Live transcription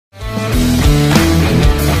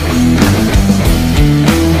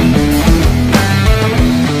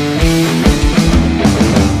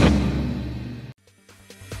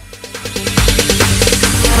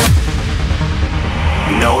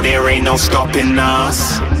stopping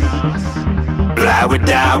us. Fly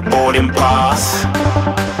without boarding pass.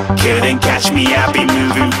 Couldn't catch me, I'll be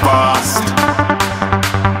moving fast.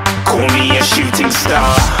 Call me a shooting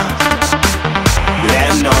star. Let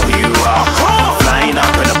 'em know who you are. Flying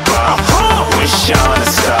up in a bar. Wish on a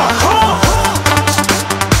star.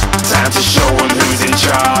 Time to show 'em who's in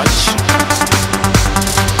charge.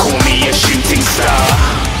 Call me a shooting star.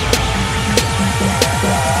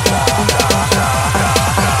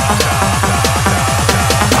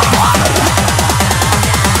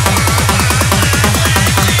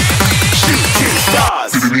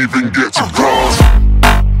 Didn't even get to cross.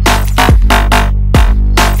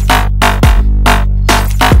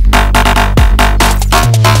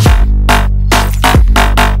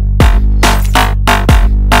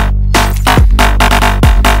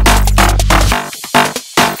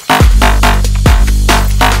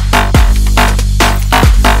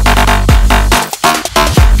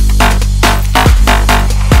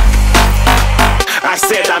 I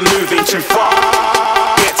said I'm moving too far.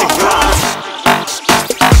 Get to glass.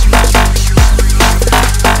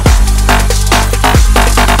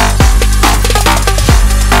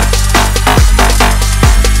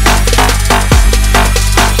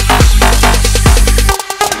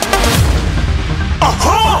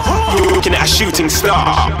 Looking at a shooting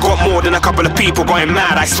star. Got more than a couple of people going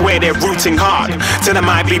mad, I swear they're rooting hard. Tell them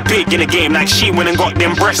I'd be big in the game like she went and got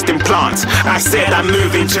them breast implants. I said I'm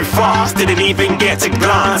moving too fast, didn't even get to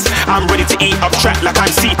glance. I'm ready to eat up track like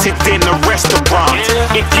I'm seated in a restaurant.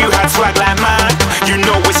 If you had swag like mine, you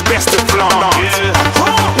know it's best to flaunt.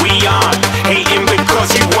 We aren't hating because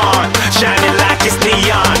you aren't shining like it's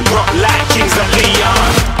neon, rock like kings of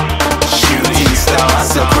Leon. Shooting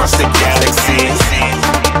stars across the galaxy.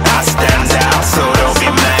 I stand out, so don't be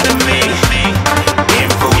mad at me.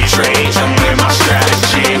 Infiltrate, I'm with my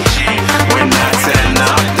strategy. When I turn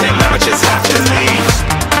up, then I just have to leave.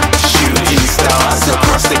 Shooting stars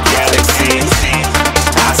across the galaxy.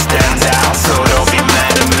 I stand out, so don't be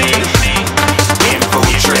mad at me.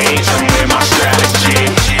 Infiltrate, I'm with my strategy.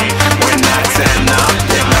 When I turn up,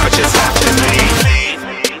 then I just have to leave.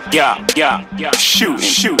 Yeah, shooting.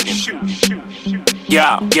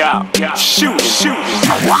 Yeah, shooting. Yeah, shooting.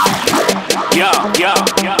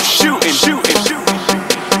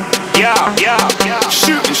 Yeah,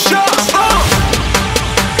 shooting shots.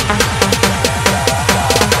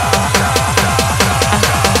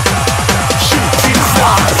 Shooting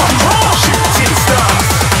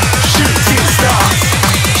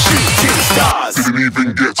stars. Didn't even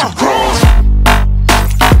get to cross.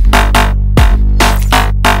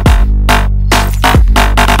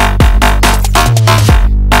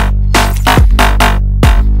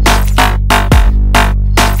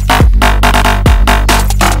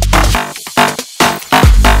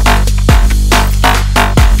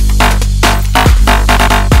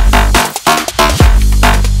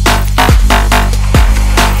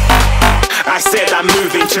 I said I'm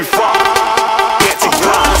moving too far. Get to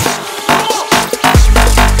glass.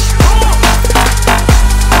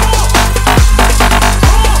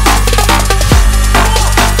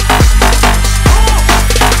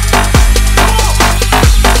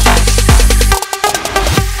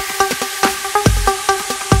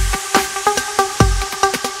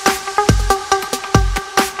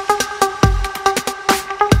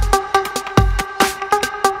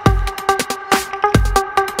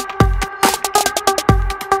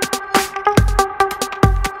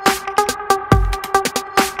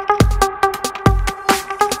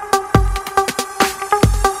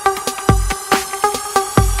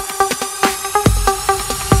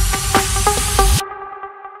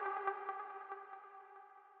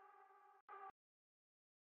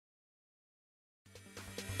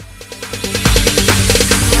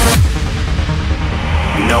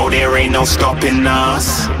 No, there ain't no stopping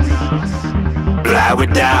us. Fly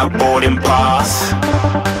without boarding pass.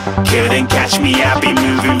 Couldn't catch me, I'll be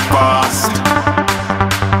moving fast.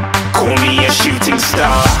 Call me a shooting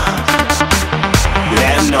star.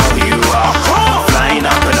 Let 'em know who you are. Flying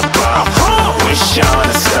up in a bar. Wish on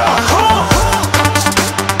a star.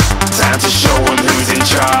 Time to show 'em who's in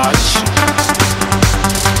charge.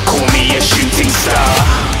 Call me a shooting star.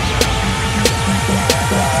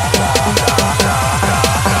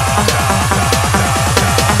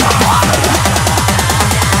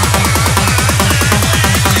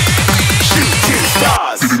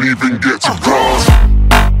 Didn't even get to cross.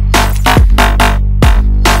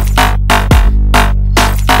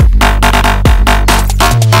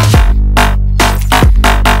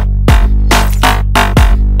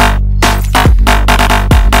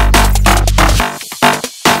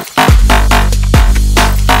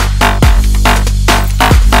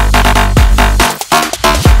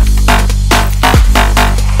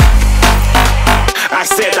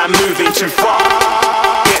 I'm moving too far.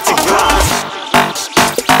 Get to glance.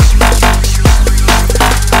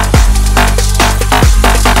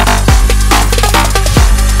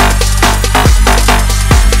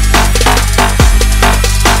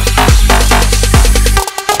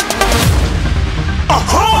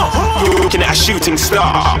 Looking at a shooting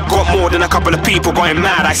star. Got more than a couple of people going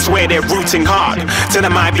mad, I swear they're rooting hard. Tell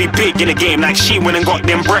them I'd be big in the game like she went and got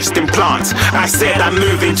them breast implants. I said I'm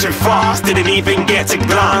moving too fast, didn't even get to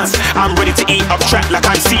glance. I'm ready to eat up track like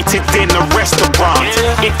I'm seated in a restaurant.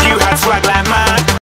 If you had swag like mine,